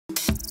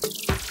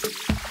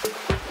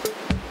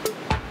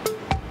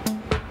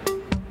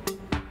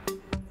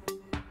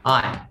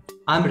Hi,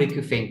 I'm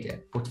Richo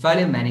Venter,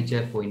 Portfolio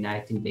Manager for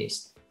INN8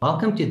 Invest.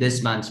 Welcome to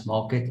this month's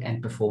Market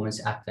and Performance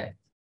Update.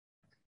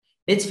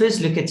 Let's first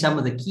look at some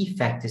of the key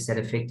factors that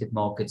affected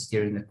markets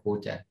during the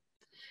quarter.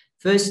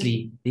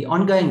 Firstly, the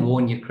ongoing war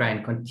in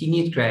Ukraine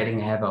continued creating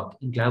havoc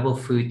in global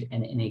food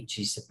and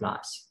energy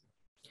supplies.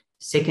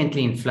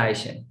 Secondly,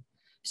 inflation.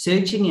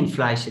 Surging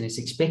inflation is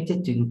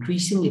expected to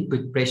increasingly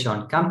put pressure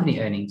on company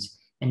earnings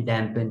and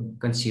dampen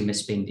consumer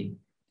spending.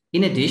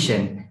 In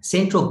addition,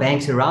 central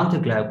banks around the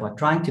globe are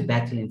trying to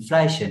battle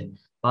inflation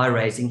by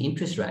raising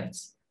interest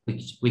rates,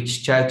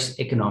 which chokes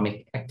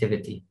economic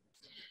activity.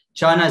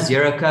 China's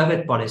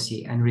zero-COVID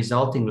policy and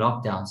resulting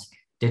lockdowns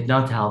did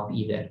not help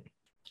either.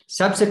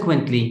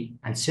 Subsequently,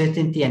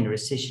 uncertainty and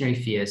recessionary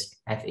fears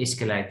have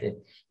escalated,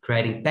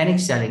 creating panic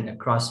selling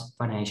across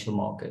financial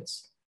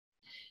markets.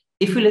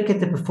 If we look at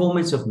the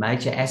performance of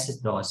major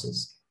asset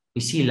classes,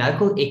 we see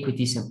local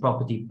equities and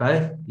property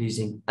both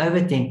losing over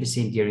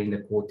 10% during the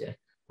quarter,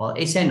 while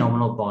SA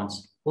nominal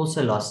bonds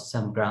also lost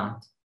some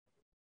ground.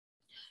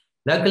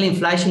 Local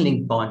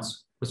inflation-linked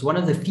bonds was one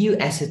of the few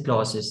asset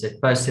classes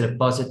that posted a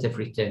positive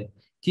return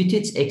due to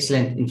its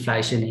excellent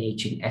inflation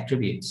hedging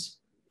attributes.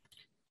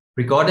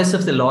 Regardless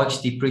of the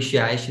large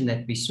depreciation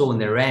that we saw in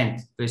the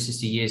rand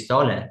versus the US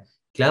dollar,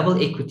 global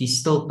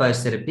equities still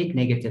posted a big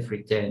negative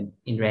return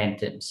in rand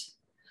terms.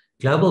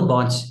 Global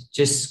bonds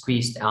just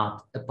squeezed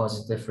out a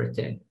positive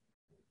return.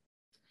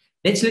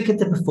 Let's look at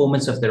the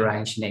performance of the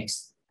range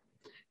next.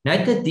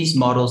 Note that these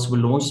models were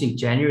launched in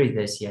January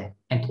this year,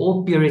 and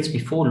all periods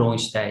before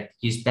launch date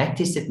use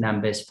backtested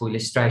numbers for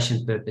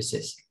illustration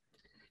purposes.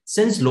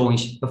 Since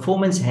launch,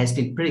 performance has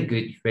been pretty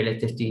good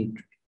relative to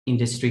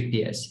industry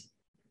peers.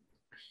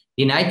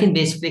 The INN8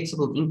 Invest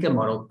flexible income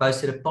model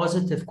posted a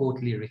positive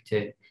quarterly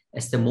return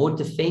as the more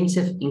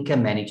defensive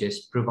income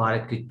managers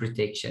provided good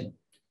protection.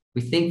 We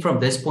think from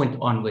this point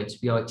onwards,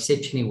 we are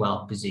exceptionally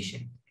well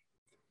positioned.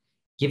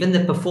 Given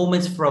the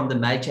performance from the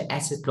major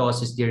asset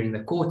classes during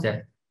the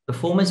quarter,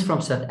 performance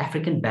from South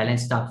African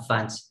balanced type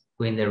funds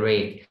were in the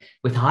red,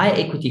 with higher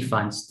equity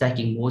funds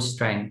taking more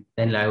strain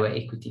than lower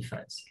equity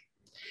funds.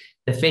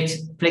 The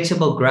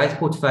flexible growth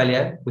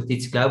portfolio, with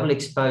its global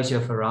exposure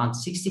of around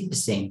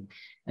 60%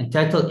 and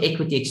total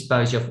equity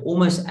exposure of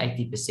almost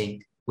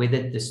 80%,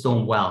 weathered the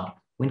storm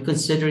well when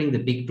considering the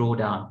big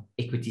drawdown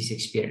equities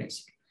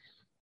experience.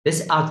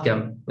 This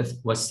outcome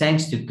was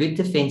thanks to good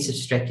defensive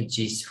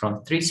strategies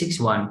from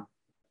 361,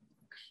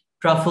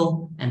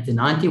 Truffle, and the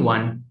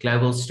 91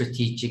 Global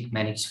Strategic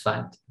Managed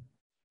Fund.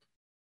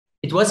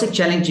 It was a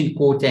challenging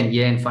quarter and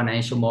year in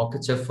financial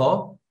markets so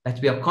far, but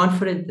we are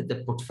confident that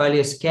the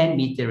portfolios can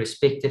meet their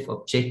respective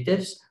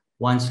objectives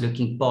once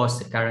looking past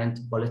the current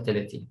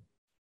volatility.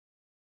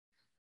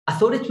 I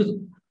thought it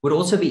would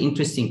also be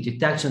interesting to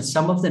touch on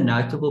some of the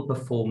notable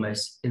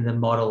performers in the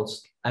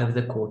models over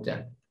the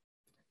quarter.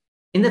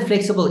 In the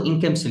flexible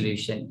income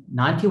solution,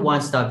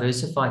 91's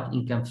Diversified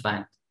Income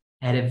Fund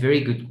had a very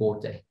good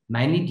quarter,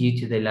 mainly due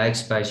to their low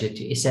exposure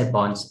to SA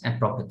bonds and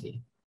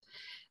property.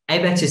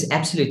 ABAX's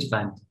Absolute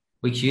Fund,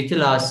 which we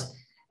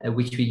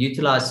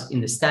utilize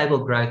in the stable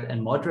growth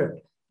and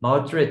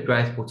moderate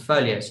growth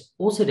portfolios,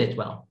 also did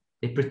well.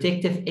 Their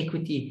protective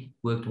equity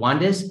worked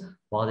wonders,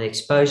 while the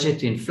exposure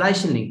to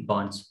inflation-linked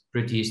bonds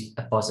produced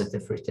a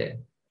positive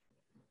return.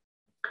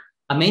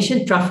 I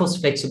mentioned Truffle's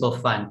Flexible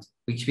Fund,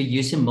 which we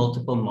use in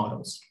multiple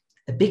models.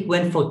 A big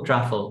win for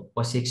Truffle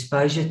was the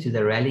exposure to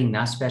the rallying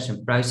Naspers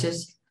and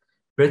Process,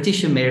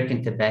 British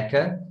American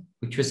Tobacco,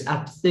 which was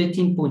up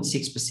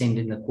 13.6%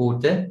 in the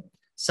quarter,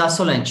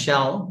 Sasol and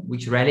Shell,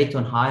 which rallied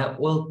on higher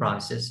oil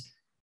prices,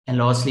 and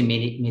lastly,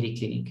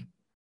 Mediclinic.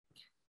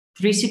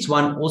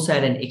 361 also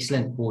had an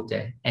excellent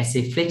quarter, as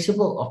their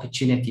Flexible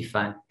Opportunity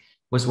Fund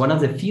was one of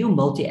the few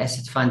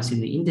multi-asset funds in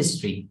the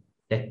industry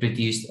that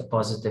produced a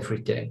positive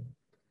return.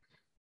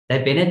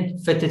 They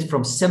benefited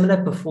from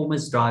similar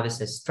performance drivers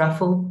as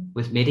Truffle,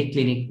 with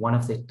Mediclinic one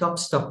of their top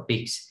stock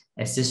picks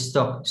as this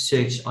stock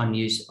surged on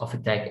news of a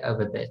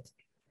takeover bid.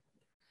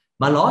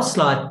 My last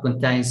slide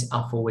contains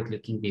our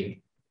forward-looking view.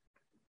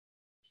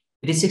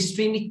 It is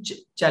extremely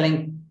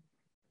challenging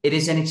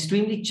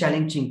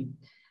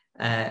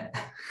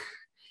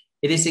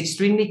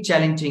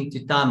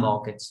to time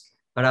markets,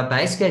 but our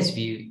base case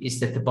view is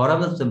that the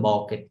bottom of the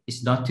market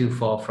is not too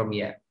far from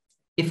here.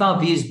 If our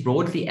view is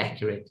broadly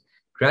accurate,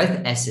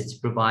 growth assets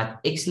provide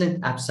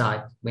excellent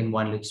upside when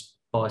one looks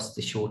past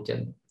the short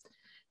term.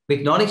 We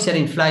acknowledge that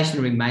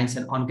inflation remains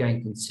an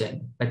ongoing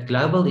concern, but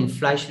global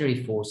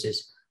inflationary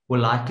forces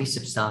will likely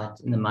subside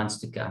in the months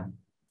to come.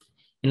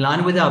 In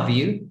line with our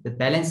view, the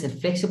balanced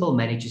and flexible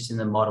managers in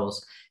the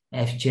models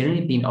have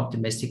generally been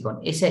optimistic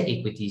on SA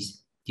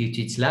equities due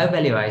to its low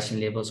valuation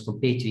levels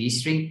compared to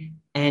history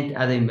and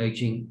other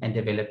emerging and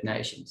developed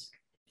nations.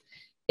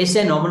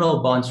 SA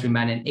nominal bonds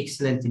remain an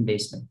excellent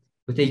investment,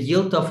 with a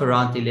yield of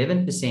around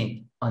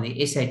 11% on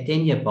the SA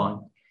 10-year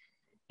bond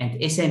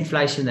and SA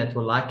inflation that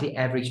will likely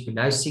average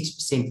below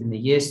 6% in the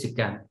years to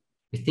come.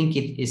 We think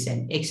it is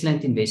an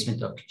excellent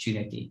investment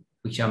opportunity,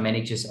 which our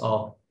managers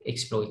are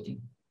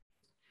exploiting.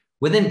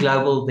 Within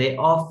global, there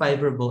are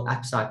favorable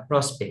upside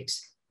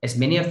prospects, as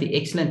many of the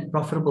excellent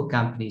profitable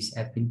companies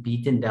have been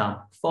beaten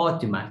down far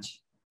too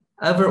much.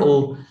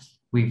 Overall,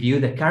 we view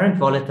the current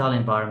volatile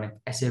environment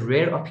as a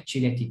rare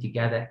opportunity to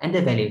gather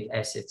undervalued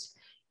assets,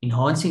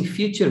 enhancing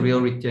future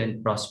real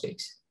return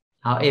prospects.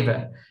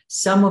 However,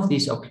 some of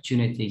these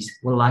opportunities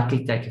will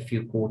likely take a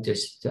few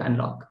quarters to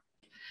unlock.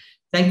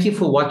 Thank you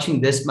for watching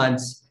this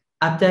month's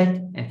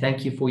update, and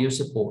thank you for your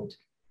support.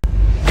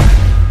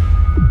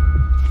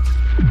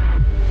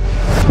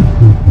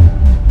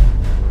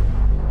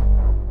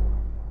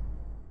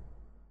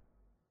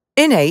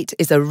 INN8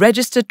 is a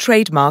registered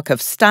trademark of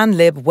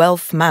Stanlib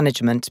Wealth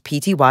Management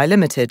Pty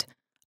Limited,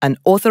 an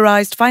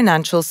authorised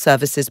financial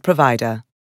services provider.